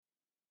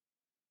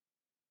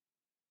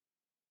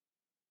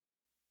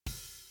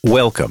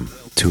Welcome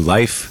to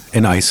Life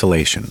in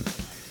Isolation.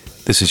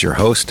 This is your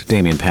host,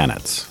 Damian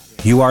Panitz.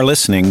 You are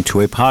listening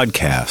to a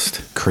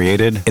podcast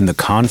created in the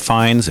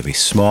confines of a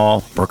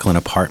small Brooklyn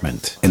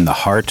apartment in the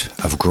heart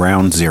of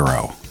Ground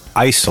Zero,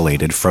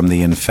 isolated from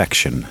the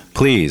infection.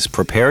 Please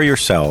prepare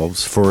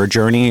yourselves for a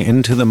journey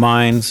into the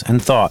minds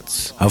and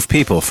thoughts of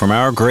people from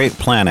our great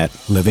planet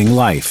living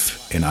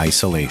life in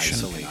isolation.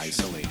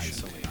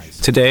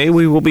 Today,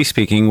 we will be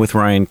speaking with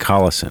Ryan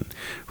Collison.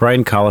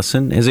 Ryan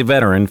Collison is a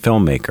veteran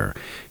filmmaker.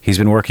 He's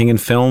been working in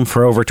film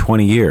for over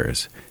 20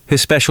 years.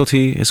 His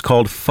specialty is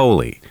called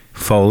Foley.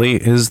 Foley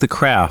is the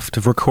craft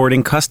of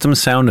recording custom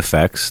sound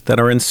effects that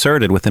are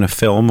inserted within a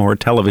film or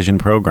television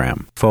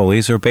program.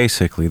 Foleys are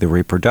basically the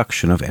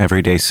reproduction of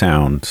everyday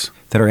sounds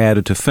that are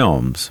added to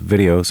films,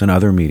 videos, and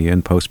other media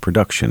in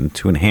post-production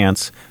to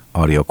enhance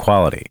audio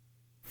quality.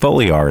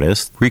 Foley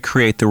artists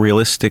recreate the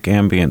realistic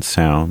ambient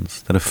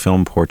sounds that a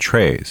film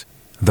portrays.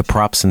 The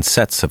props and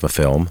sets of a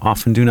film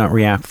often do not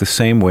react the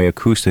same way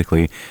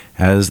acoustically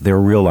as their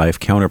real-life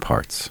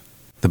counterparts.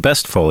 The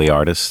best Foley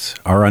artists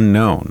are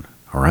unknown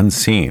or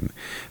unseen.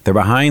 They're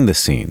behind the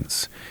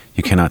scenes.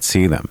 You cannot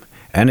see them.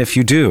 And if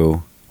you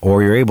do,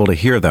 or you're able to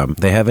hear them,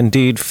 they have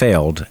indeed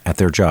failed at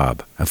their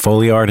job. A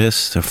Foley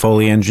artist, a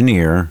Foley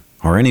engineer,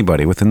 or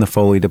anybody within the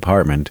Foley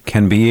department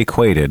can be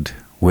equated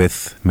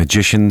with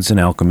magicians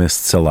and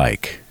alchemists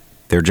alike.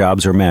 Their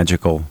jobs are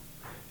magical,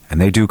 and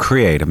they do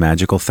create a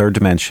magical third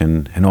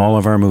dimension in all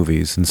of our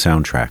movies and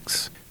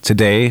soundtracks.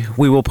 Today,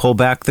 we will pull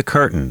back the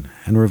curtain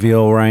and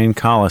reveal Ryan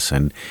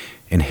Collison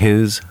in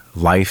his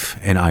life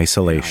in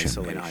isolation.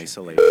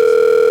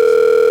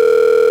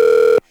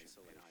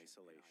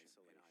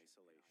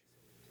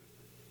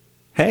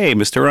 Hey,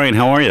 Mr. Ryan,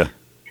 how are you?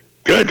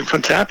 Good.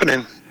 What's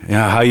happening?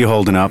 Yeah, how you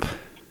holding up?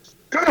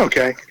 Good.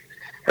 Okay.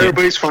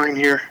 Everybody's fine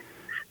here.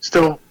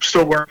 Still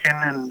working,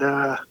 and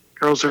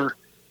girls are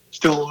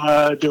still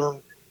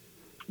doing.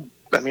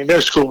 I mean,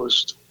 their school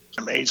is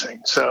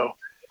amazing. So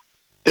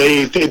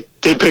they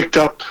picked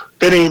up.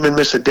 They didn't even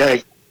miss a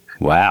day.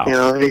 Wow. You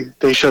know,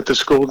 they shut the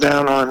school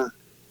down on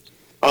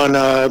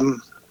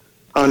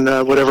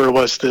whatever it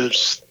was.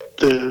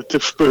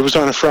 It was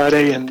on a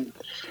Friday, and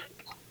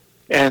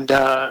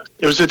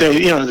it was the day.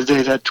 You know, the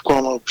day that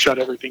Cuomo shut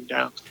everything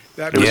down.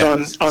 It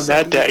was on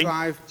that day.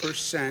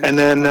 And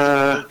then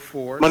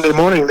Monday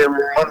morning, they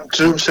were on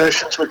Zoom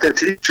sessions with their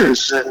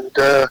teachers, and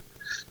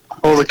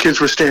all the kids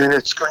were staring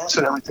at screens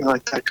and everything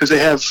like that, because they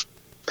have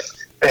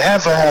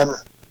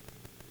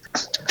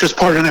just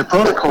part of their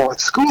protocol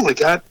at school.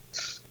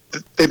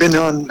 They've been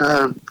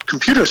on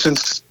computers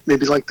since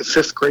maybe like the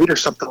 5th grade or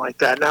something like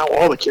that. Now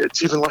all the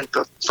kids, even like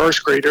the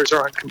first graders,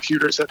 are on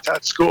computers at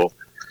that school.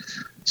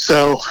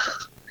 So,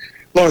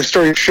 long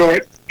story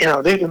short, you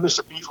know, they didn't miss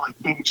a beat like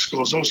big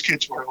schools. Those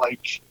kids were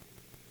like,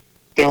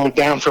 they were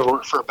down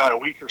for about a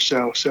week or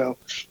so. So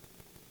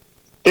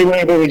they were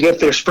able to get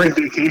their spring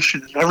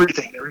vacation and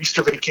everything, their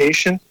Easter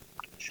vacation.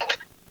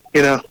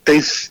 You know,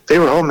 they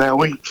were home that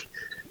week.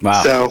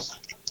 Wow. So,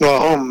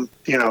 well, home,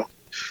 you know,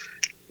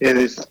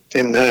 in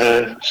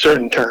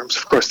certain terms.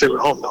 Of course, they were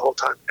home the whole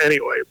time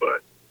anyway.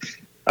 But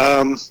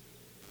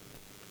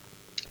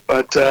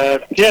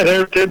yeah,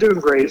 they're doing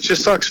great. It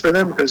just sucks for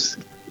them because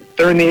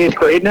they're in the 8th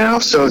grade now,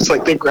 so it's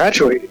like they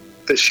graduated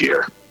this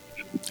year.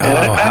 And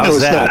I know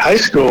it's not high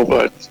school,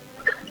 but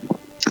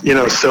you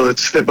know, so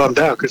they're bummed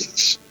out because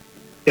it's,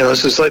 you know,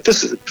 this is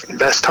the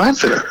best time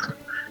for them.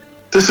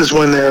 This is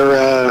when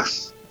they're,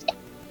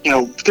 you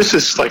know, this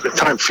is like the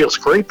time feels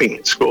great being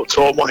in school. It's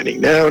all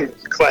winding down.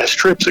 Class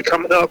trips are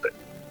coming up, and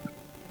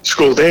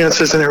school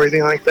dances and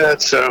everything like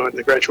that. So, and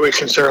the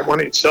graduation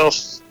ceremony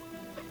itself,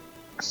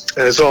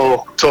 and it's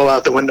all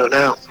out the window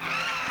now.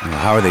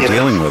 How are they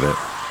dealing with it?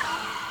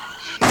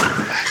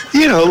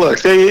 You know,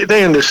 look,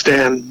 they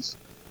understand.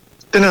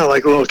 They're not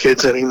like little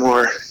kids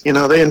anymore. You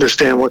know, they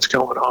understand what's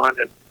going on,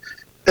 and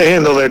they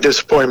handle their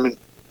disappointment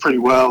pretty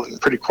well and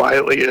pretty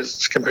quietly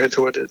as compared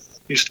to what it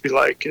used to be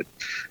like. A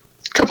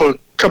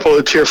couple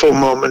of tearful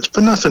moments,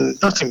 but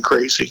nothing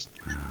crazy.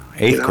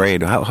 8th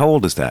grade. How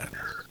old is that?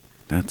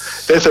 They're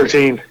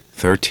 13.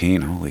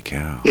 13. Holy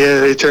cow. Yeah,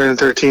 they turn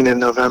 13 in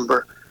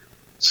November.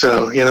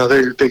 So, you know,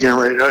 they're getting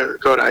ready to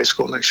go to high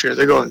school next year.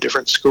 They're going to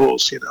different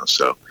schools, you know,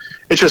 so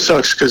it just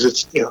sucks because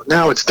it's, you know,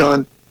 now it's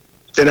done.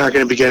 They're not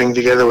going to be getting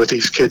together with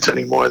these kids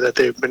anymore that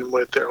they've been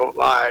with their whole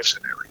lives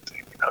and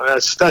everything. You know,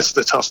 that's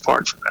the tough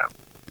part for them.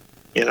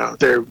 You know,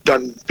 they're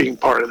done being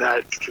part of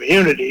that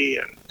community,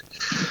 and,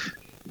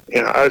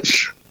 you know,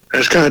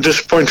 it's kind of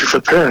disappointing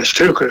for parents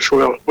too, because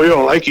we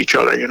all like each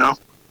other, you know,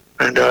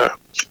 and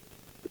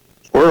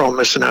we're all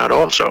missing out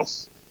also.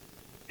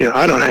 You know,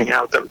 I don't hang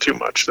out with them too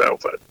much though,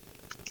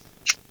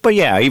 But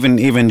yeah,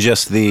 even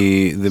just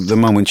the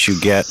moments you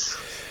get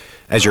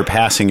as you're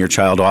passing your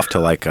child off to,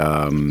 like,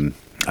 I don't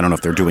know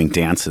if they're doing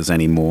dances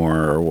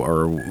anymore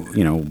or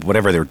you know,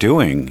 whatever they're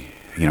doing.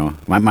 You know,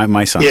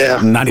 my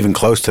son's not even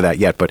close to that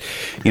yet, but,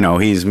 you know,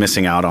 he's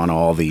missing out on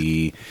all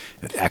the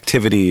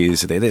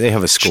activities. They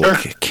have a school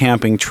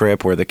camping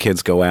trip where the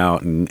kids go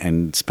out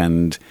and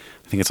spend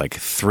think it's like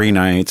 3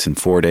 nights and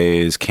 4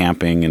 days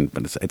camping,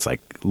 but it's like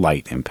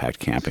light impact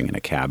camping in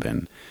a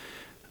cabin.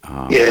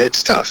 Yeah,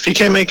 it's tough. You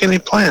can't make any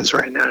plans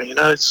right now.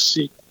 There's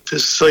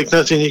like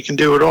nothing you can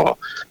do at all.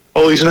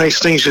 All these nice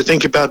things you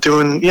think about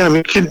doing. Yeah, I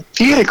mean, you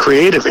get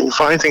creative and you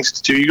find things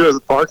to do. You go to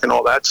the park and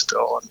all that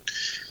still.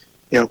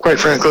 And, quite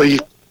frankly,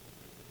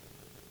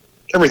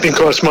 everything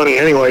costs money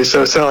anyway,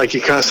 so it's not like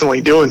you're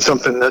constantly doing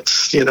something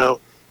that's,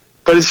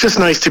 but it's just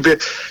nice to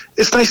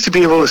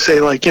be able to say,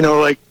 like,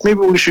 maybe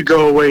we should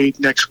go away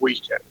next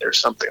weekend or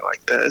something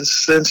like that.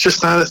 It's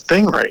just not a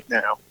thing right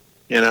now,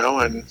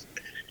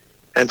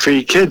 and for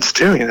your kids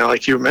too,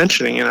 like you were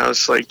mentioning,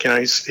 it's like,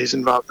 he's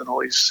involved in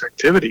all these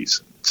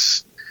activities.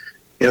 It's,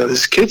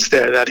 there's kids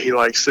there that he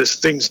likes, there's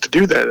things to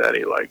do there that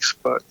he likes,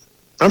 but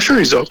I'm sure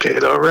he's okay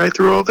though, right?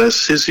 Through all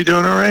this, is he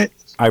doing all right?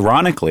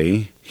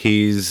 Ironically,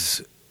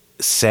 he's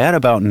sad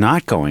about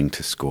not going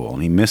to school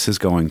and he misses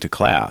going to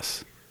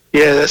class.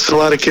 Yeah, that's a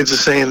lot of kids are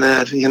saying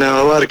that. A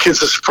lot of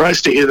kids are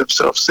surprised to hear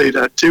themselves say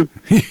that too.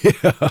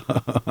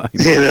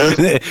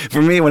 Yeah.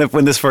 For me,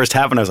 when this first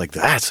happened, I was like,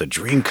 that's a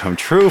dream come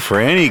true for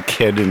any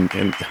kid in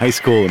high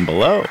school and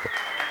below.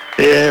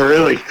 Yeah,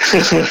 really.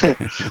 Is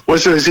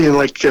he in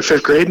like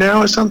 5th grade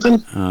now or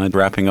something?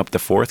 Wrapping up the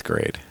 4th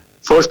grade.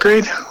 4th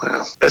grade?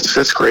 Wow,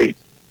 that's great.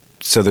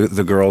 So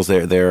the girls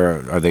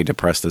there are they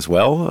depressed as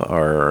well,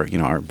 or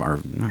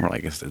are I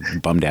guess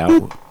bummed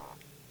out?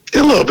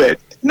 A little bit.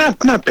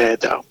 Not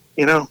bad though.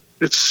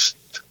 It's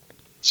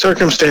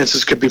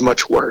circumstances could be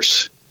much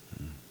worse,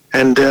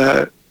 and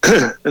and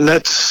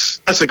that's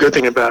a good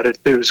thing about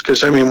it too,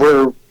 because I mean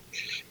we're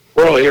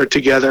all here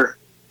together.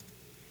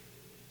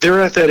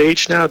 They're at that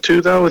age now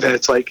too, though, that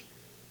it's like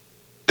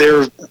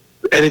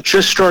and it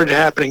just started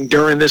happening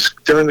during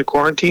the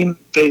quarantine.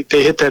 They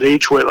hit that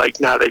age where like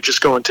now they just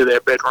go into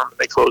their bedroom and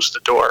they close the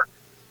door,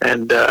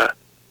 and they're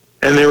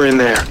in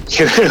there,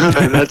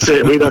 and that's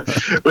it. We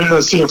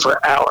don't see them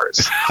for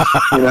hours,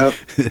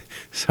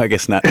 So I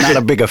guess not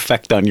a big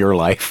effect on your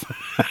life.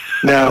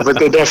 No, but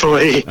they're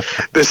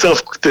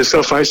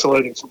self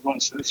isolating from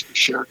us. That's for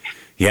sure.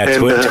 Yeah,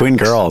 and, twin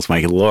girls.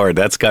 My Lord,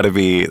 that's got to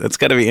be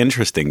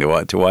interesting to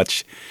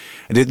watch.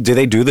 Do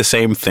they do the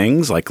same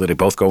things? Like, do they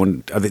both go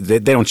in? They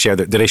don't share.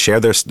 Do they share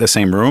the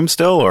same room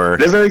still, or?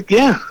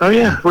 Yeah. Oh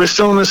yeah, we're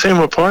still in the same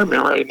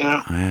apartment right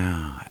now.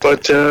 Yeah.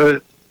 But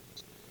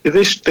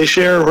they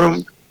share a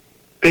room.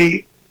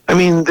 They're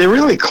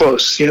really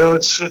close.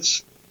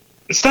 It's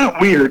not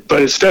weird,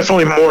 but it's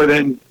definitely more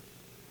than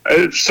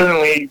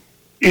certainly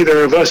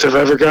either of us have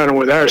ever gotten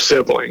with our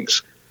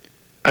siblings.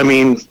 I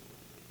mean,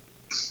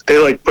 they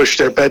like push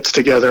their beds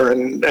together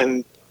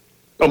and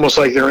almost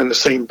like they're in the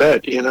same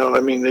bed. I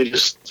mean,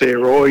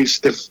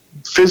 they're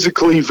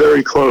physically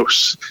very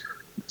close.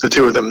 The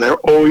two of them, they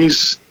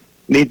always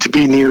need to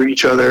be near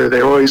each other.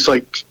 They're always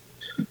like,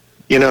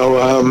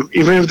 even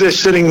if they're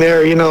sitting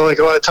there, like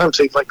a lot of times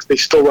they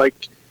still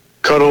like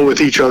cuddle with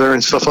each other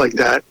and stuff like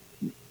that.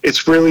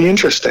 It's really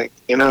interesting.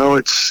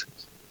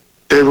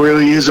 There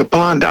really is a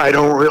bond. I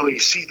don't really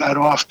see that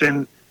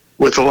often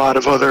with a lot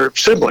of other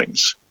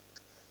siblings.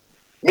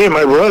 Me and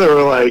my brother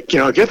were like,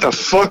 get the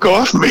fuck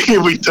off me.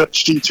 We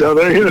touched each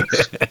other.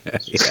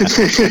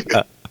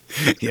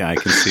 Yeah, I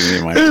can see me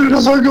and my brother. Get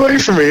the fuck away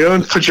from me.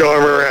 Don't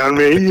pajama around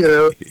me,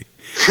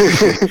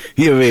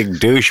 You big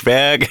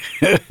douchebag.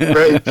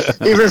 Right.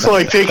 Even for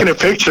like taking a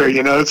picture,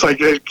 it's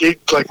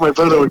like my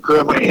brother would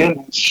grab my hand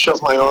and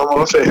shove my arm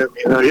off of him.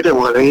 He didn't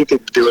want anything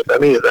to do with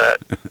any of that.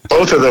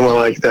 Both of them were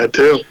like that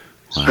too.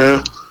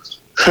 Wow.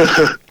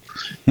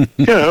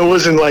 It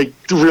wasn't like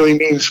really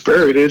mean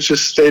spirited. It's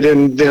just they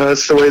didn't.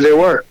 That's the way they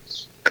were.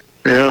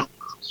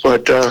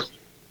 But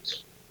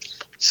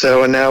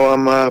so now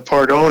I'm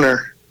part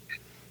owner.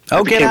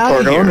 Oh, get out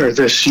of here! Part owner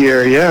this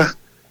year. Yeah.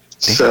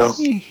 So,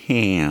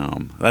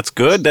 damn, that's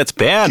good. That's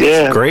bad.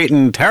 Yeah. It's great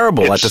and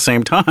terrible at the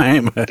same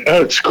time.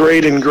 It's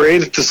great and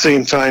great at the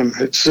same time.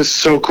 It's just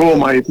so cool.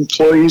 My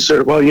employees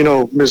are,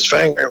 Ms.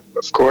 Fanger,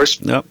 of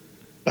course. Yep.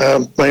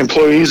 My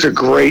employees are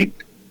great,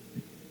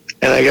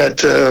 and I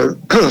got a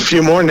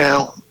few more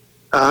now.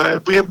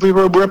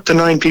 We're up to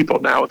 9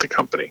 people now at the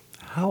company.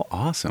 How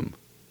awesome!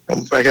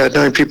 I got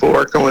 9 people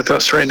working with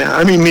us right now.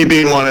 I mean, me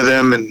being one of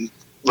them, and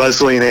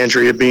Leslie and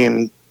Andrea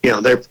being,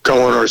 they're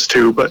co-owners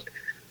too, but.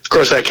 Of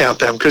course, I count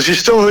them because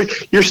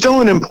you're still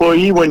an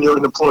employee when you're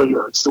an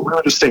employer. It's the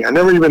weirdest thing. I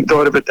never even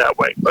thought of it that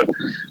way. But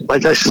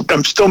like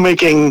I'm still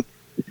making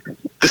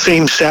the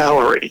same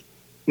salary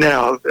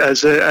now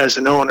as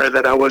an owner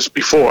that I was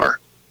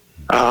before.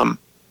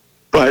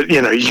 But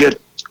you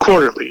get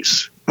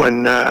quarterlies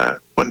when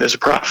there's a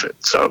profit.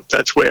 So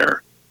that's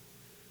where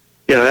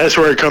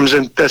it comes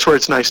in. That's where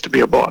it's nice to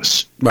be a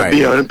boss, right?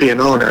 Be an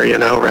owner,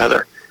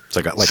 rather. It's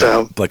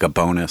like a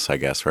bonus, I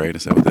guess, right?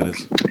 Is that what that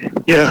is?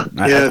 Yeah,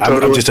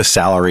 totally. I'm just a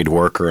salaried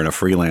worker and a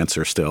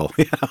freelancer still.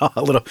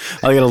 I'll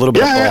get a little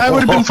bit. Yeah, I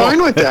would have been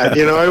fine with that.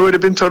 I would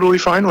have been totally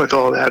fine with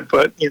all that.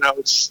 But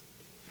it's.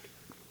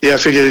 Yeah, I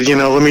figured.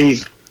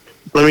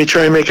 Let me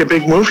try and make a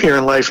big move here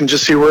in life and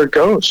just see where it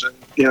goes.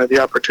 And the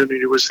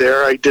opportunity was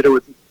there. I did it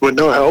with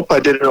no help.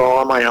 I did it all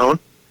on my own.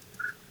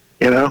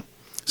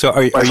 So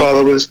my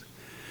father was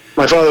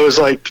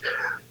like,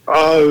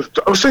 I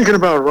was thinking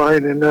about it,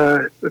 Ryan, and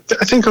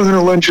I think I'm going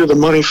to lend you the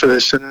money for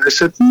this. And I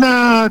said,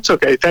 nah, it's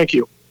okay. Thank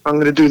you. I'm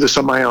going to do this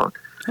on my own.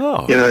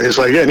 Oh. He's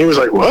like, yeah. And he was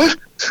like, what?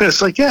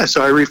 It's like, yeah.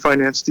 So I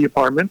refinanced the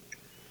apartment.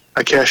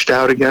 I cashed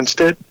out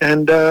against it,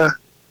 and I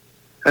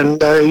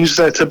used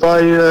that to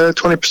buy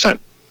 20%.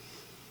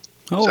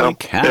 Holy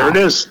cow. There it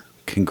is.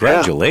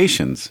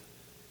 Congratulations.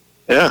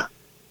 Yeah.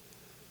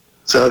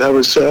 So that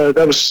was a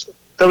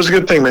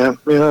good thing, man.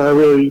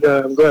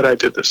 I'm glad I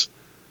did this.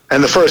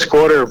 And the first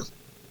quarter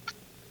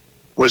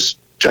was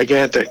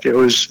gigantic. It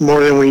was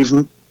more than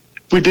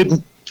we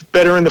did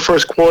better in the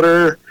first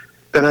quarter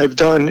than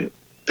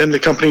the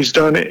company's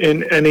done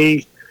in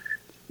any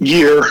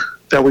year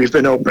that we've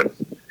been open.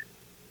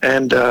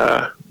 And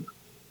cause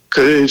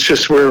it's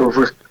just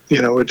we're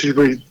getting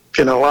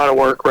a lot of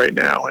work right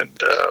now. And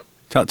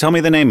tell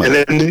me the name of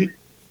it. And then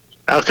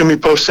Alchemy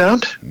Post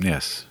Sound.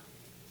 Yes.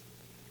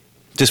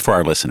 Just for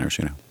our listeners,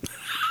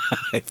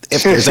 if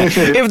there's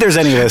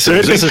any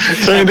listeners.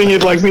 Is there anything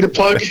you'd like me to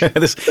plug?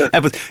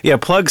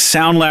 Plug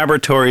Sound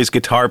Laboratories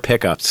guitar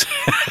pickups.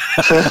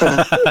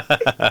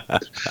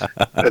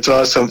 That's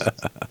awesome.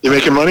 You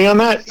making money on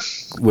that?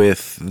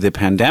 With the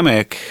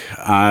pandemic,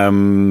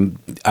 I'm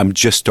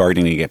just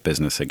starting to get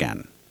business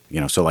again.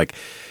 So like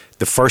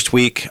the first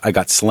week I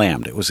got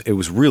slammed. It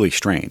was really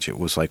strange. It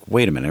was like,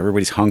 wait a minute,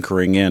 everybody's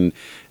hunkering in,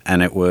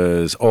 and it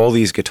was all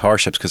these guitar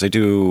shops because I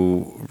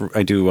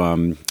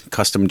do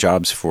custom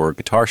jobs for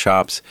guitar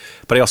shops,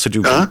 but I also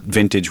do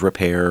vintage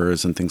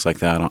repairs and things like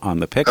that on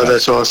the pickup. Oh,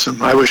 that's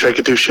awesome! I wish I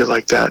could do shit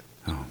like that.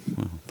 Oh,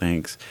 well,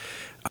 thanks.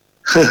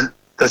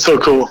 That's so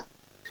cool.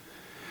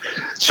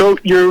 So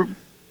your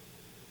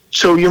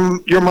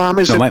mom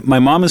is my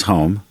mom is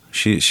home.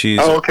 She's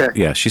okay.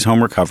 Yeah, she's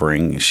home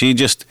recovering.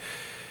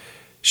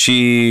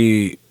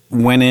 She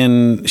went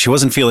in. She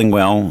wasn't feeling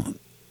well.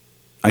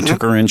 I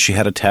took her in. She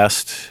had a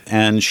test,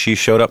 and she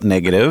showed up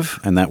negative,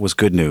 and that was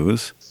good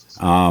news.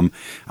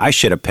 I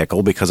shit a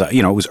pickle because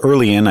it was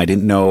early in. I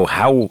didn't know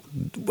how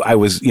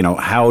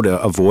how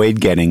to avoid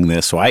getting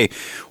this, so I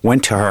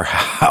went to her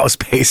house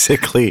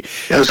basically.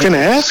 I was going to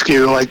ask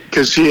you,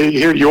 because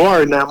here you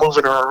are now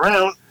moving her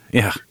around.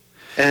 Yeah,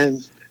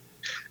 and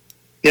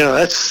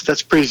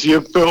that's pretty.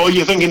 All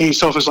you're thinking to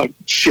yourself is like,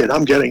 shit,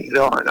 I'm getting it,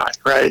 aren't I?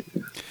 Right?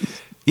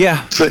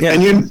 Yeah. So, yeah.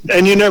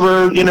 And you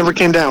never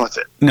came down with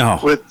it. No.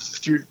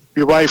 With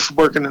your wife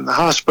working in the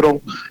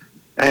hospital,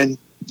 and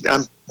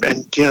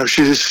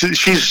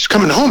she's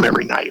coming home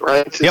every night,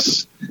 right? Yep.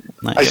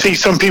 I see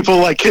some people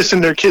like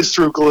kissing their kids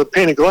through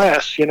pane of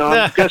glass.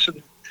 I'm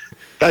guessing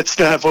that's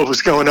not what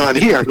was going on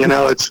here.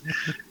 It's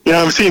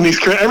I'm seeing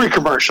every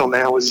commercial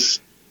now is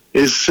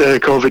a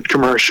COVID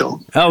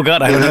commercial. Oh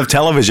God, I don't have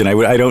television.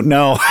 I don't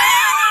know.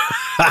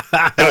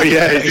 Oh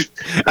yeah,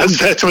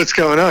 that's what's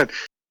going on.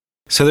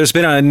 So there's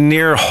been a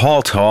near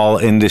halt to all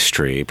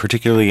industry,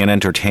 particularly in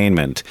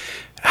entertainment.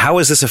 How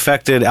has this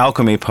affected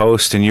Alchemy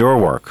Post and your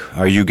work?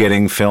 Are you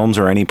getting films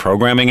or any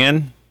programming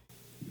in?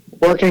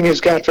 Working has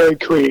got very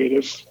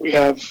creative. We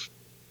have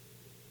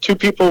 2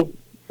 people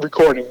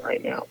recording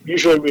right now.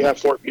 Usually we have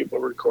 4 people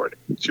recording,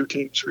 2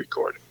 teams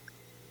recording.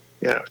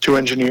 2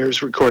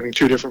 engineers recording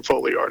 2 different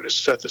Foley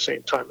artists at the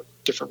same time in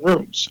different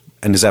rooms.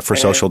 And is that for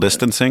social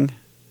distancing?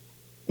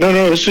 No,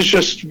 this is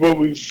just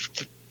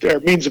our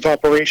means of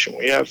operation.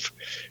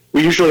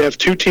 We usually have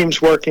 2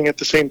 teams working at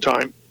the same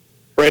time.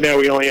 Right now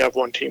we only have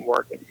 1 team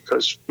working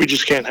because we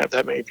just can't have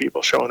that many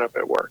people showing up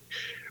at work.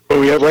 But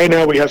we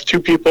have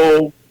 2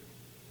 people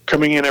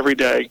coming in every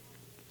day,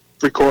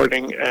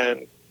 recording,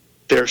 and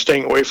they're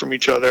staying away from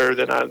each other.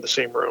 They're not in the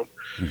same room,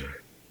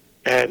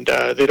 and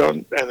they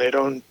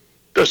don't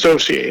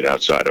associate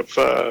outside of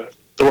the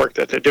work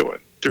that they're doing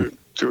through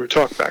a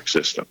talkback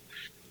system.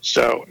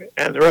 So,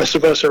 and the rest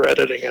of us are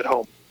editing at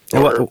home.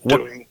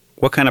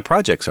 What kind of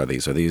projects are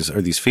these? Are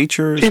these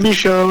features? TV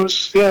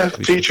shows, yeah,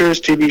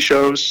 features, TV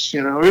shows. We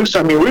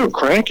were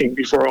cranking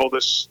before all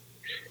this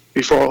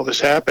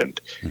happened,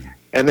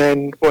 and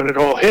then when it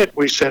all hit,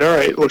 we said, all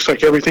right, it looks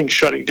like everything's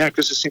shutting down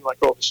because it seemed like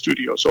all the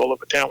studios all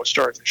over town were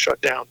starting to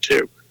shut down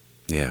too.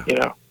 Yeah,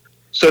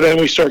 So then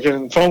we started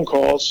getting phone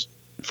calls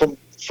from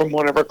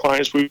one of our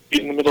clients. We'd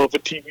be in the middle of a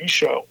TV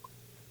show,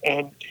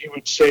 and he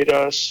would say to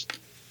us,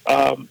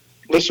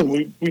 listen,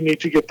 we need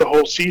to get the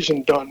whole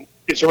season done.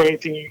 Is there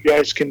anything you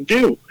guys can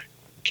do?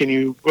 Can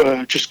you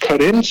just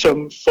cut in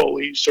some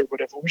Foleys or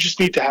whatever? We just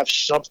need to have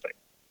something.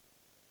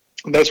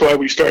 And that's why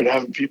we started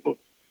having people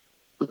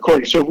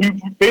recording. So we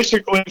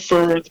basically,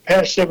 for the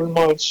past 7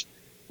 months,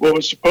 what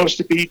was supposed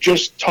to be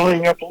just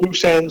tying up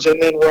loose ends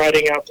and then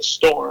riding out the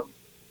storm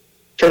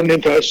turned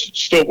into us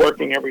still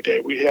working every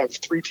day. We have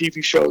 3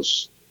 TV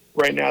shows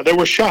right now that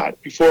were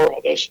shot before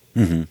all this.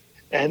 Mm-hmm.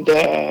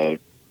 And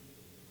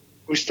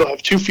we still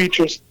have 2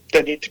 features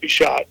that need to be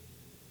shot.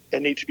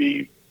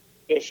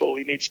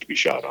 Foley needs to be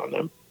shot on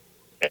them,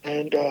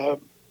 and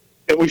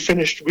we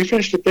finished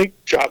a big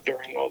job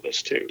during all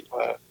this too,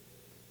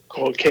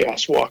 called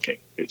Chaos Walking.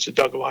 It's a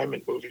Doug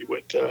Liman movie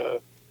with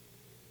the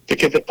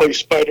kid that plays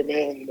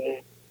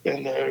Spider-Man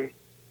and the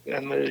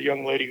and the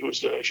young lady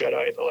who's the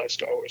Jedi in the last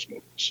Star Wars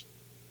movies.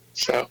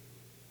 So,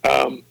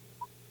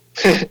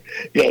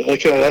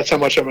 that's how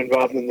much I'm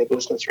involved in the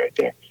business right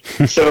there.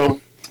 So,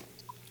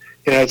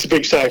 it's a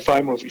big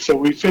sci-fi movie. So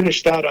we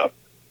finished that up,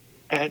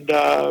 and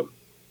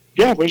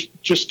we're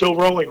just still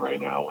rolling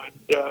right now.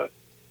 And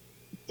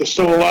there's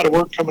still a lot of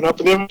work coming up.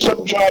 And there were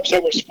some jobs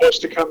that were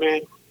supposed to come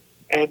in,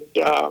 and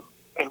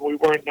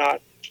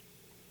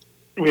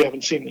we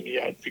haven't seen them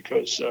yet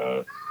because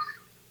in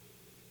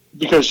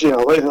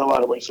a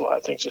lot of ways, a lot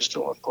of things are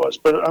still on pause.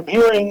 But I'm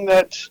hearing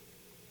that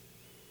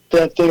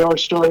they are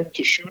starting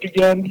to shoot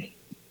again,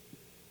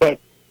 but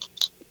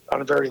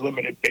on a very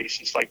limited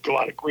basis, like a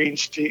lot of green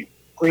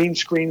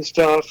screen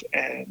stuff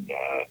and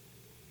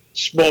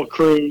small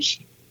crews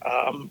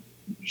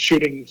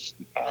shooting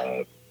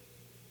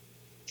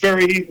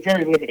very,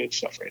 very limited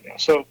stuff right now.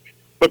 So,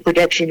 but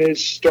production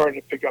is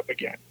starting to pick up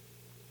again.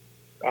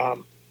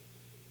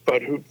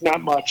 But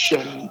not much,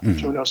 and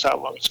who knows how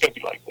long it's going to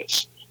be like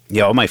this.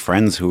 Yeah, all my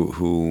friends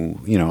who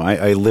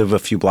I live a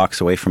few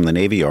blocks away from the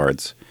Navy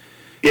Yards.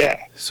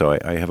 Yeah. So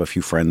I have a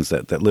few friends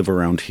that live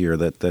around here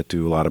that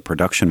do a lot of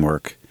production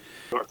work.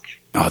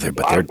 Oh,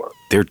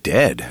 they're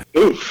dead.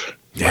 Oof.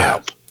 Yeah.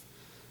 Wow.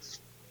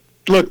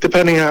 Look,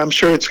 I'm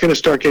sure it's going to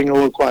start getting a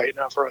little quiet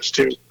now for us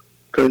too,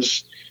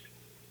 because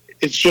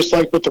it's just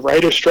like with the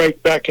writer's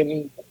strike back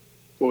in,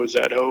 what was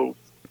that,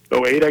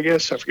 08, I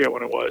guess? I forget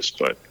when it was,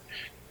 but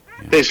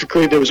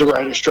basically there was a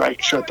writer's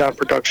strike, shut down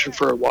production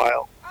for a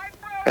while,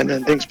 and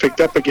then things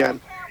picked up again.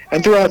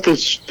 And throughout the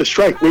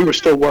strike, we were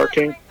still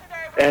working,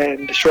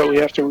 and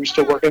shortly after we were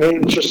still working,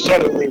 and it just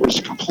suddenly was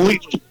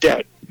completely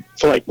dead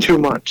for like 2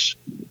 months.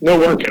 No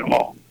work at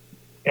all.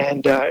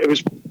 And it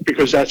was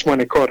because that's when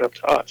it caught up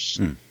to us,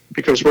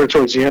 because we're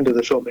towards the end of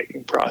the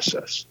filmmaking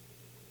process.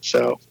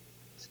 So,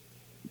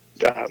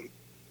 that's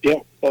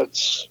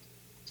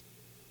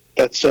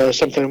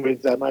something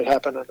that might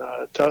happen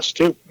to us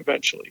too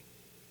eventually.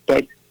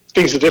 But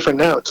things are different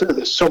now too.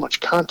 There's so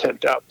much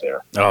content out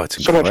there. Oh, it's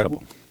incredible.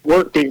 So much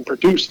work being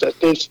produced that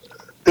there's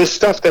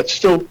stuff that's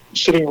still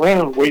sitting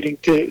around waiting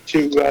to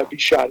be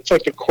shot. It's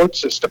like a court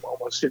system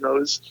almost.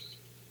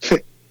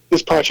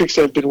 There's projects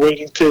that have been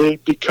waiting to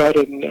be cut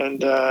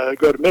and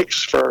go to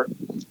mix for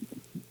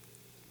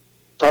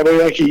probably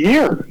like a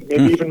year,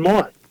 maybe even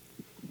more.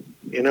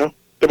 The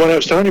one I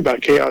was telling you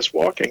about, Chaos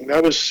Walking,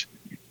 that was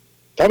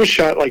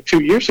shot like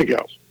 2 years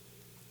ago.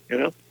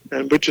 And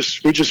we just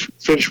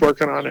finished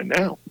working on it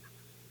now.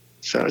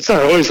 So it's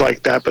not always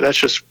like that, but that's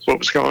just what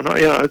was going on.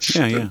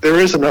 There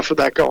is enough of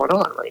that going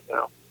on right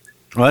now.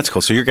 Well, that's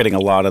cool. So you're getting a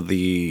lot of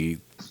the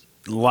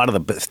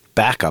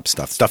backup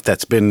stuff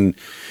that's been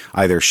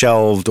either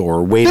shelved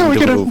or waiting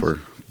to move.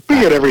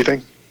 We get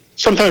everything.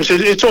 Sometimes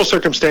it's all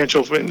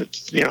circumstantial in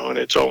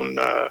its own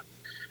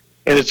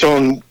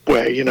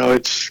way.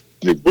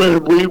 We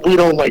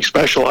don't like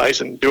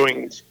specialize in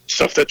doing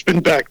stuff that's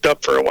been backed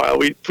up for a while.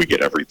 We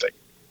get everything.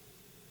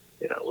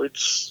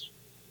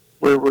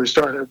 We're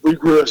starting. We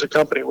grew as a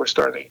company. We're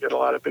starting to get a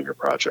lot of bigger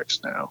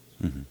projects now.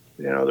 Mm-hmm.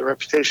 The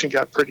reputation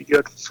got pretty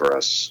good for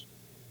us.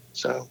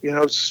 So,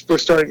 we're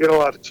starting to get a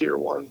lot of tier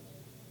 1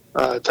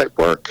 type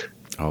work.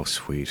 Oh,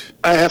 sweet.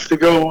 I have to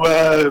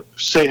go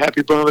say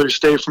Happy Mother's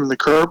Day from the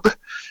curb,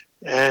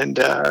 and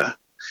then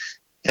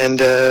I'm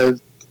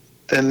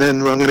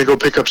going to go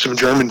pick up some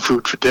German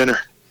food for dinner.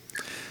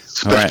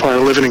 It's the best part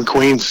of living in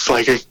Queens. It's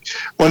like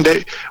one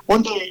day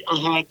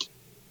I had,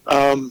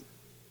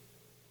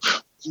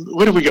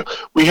 where did we go?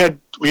 We had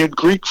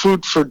Greek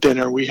food for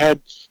dinner. We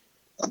had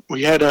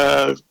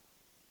Thai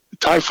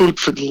food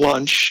for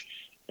lunch.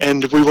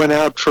 And we went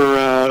out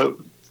for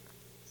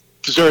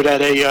dessert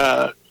at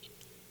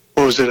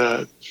what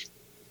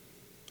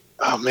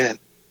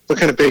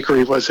kind of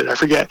bakery was it? I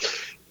forget.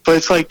 But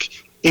it's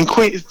like in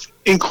Queens,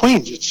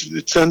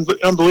 it's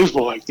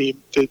unbelievable. Like the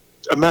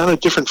amount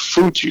of different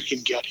foods you can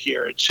get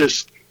here. It's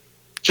just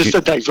the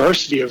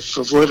diversity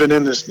of living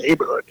in this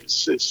neighborhood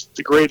is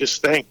the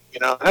greatest thing.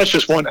 That's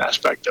just one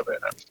aspect of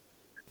it.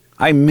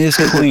 I miss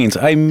Queens.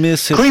 I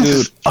miss it, Queens dude.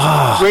 is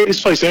the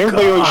greatest place.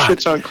 Everybody always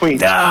shits on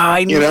Queens.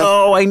 I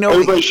know.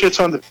 Everybody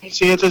shits on the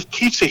pizza. Yeah, the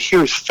pizza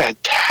here is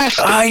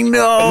fantastic. I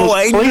know.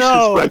 And there's places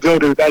I go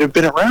to that have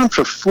been around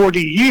for 40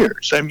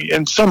 years. I mean,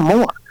 and some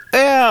more.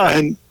 Yeah.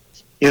 And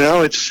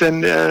that's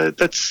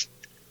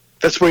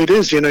the way it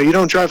is. You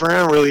don't drive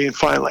around really and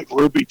find like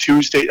Ruby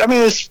Tuesday. I mean,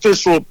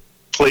 there's little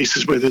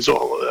places where there's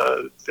all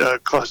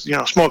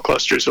small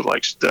clusters of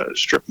like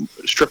strip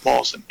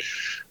malls and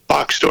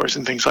box stores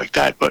and things like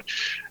that, but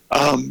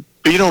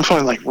you don't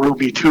find like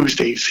Ruby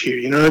Tuesdays here.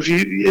 If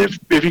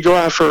you go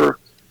out for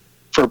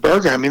a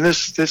burger, I mean,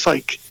 there's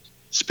like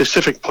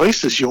specific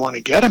places you want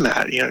to get them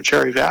at.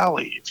 Cherry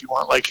Valley. If you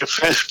want like a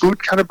fast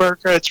food kind of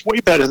burger, it's way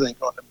better than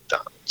going to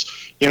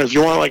McDonald's. If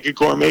you want like a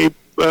gourmet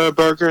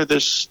burger,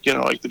 this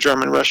like the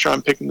German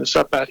restaurant picking this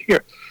up out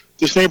here.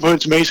 This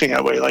neighborhood's amazing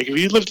that way. Like if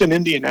you lived in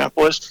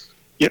Indianapolis,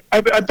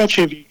 I bet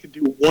you if you could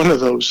do one of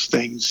those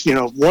things,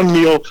 one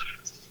meal.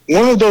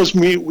 One of those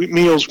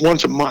meals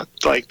once a month,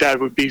 like that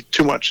would be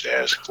too much to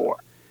ask for.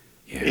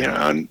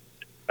 Yeah. And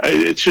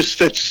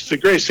That's the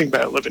greatest thing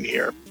about living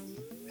here.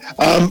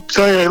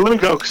 So anyway, let me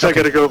go because I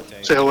got to go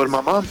say hello to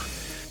my mom.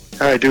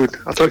 All right, dude.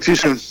 I'll talk to you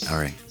soon. All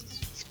right.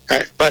 All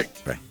right. Bye.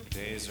 Bye.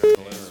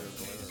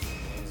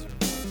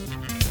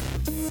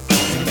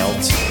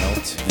 Melt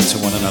into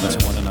one another.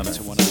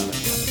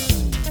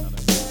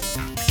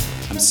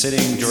 I'm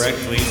sitting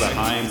directly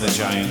behind the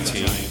giant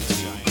T.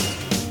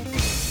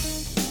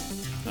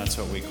 That's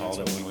what we called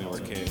it when we were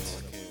kids.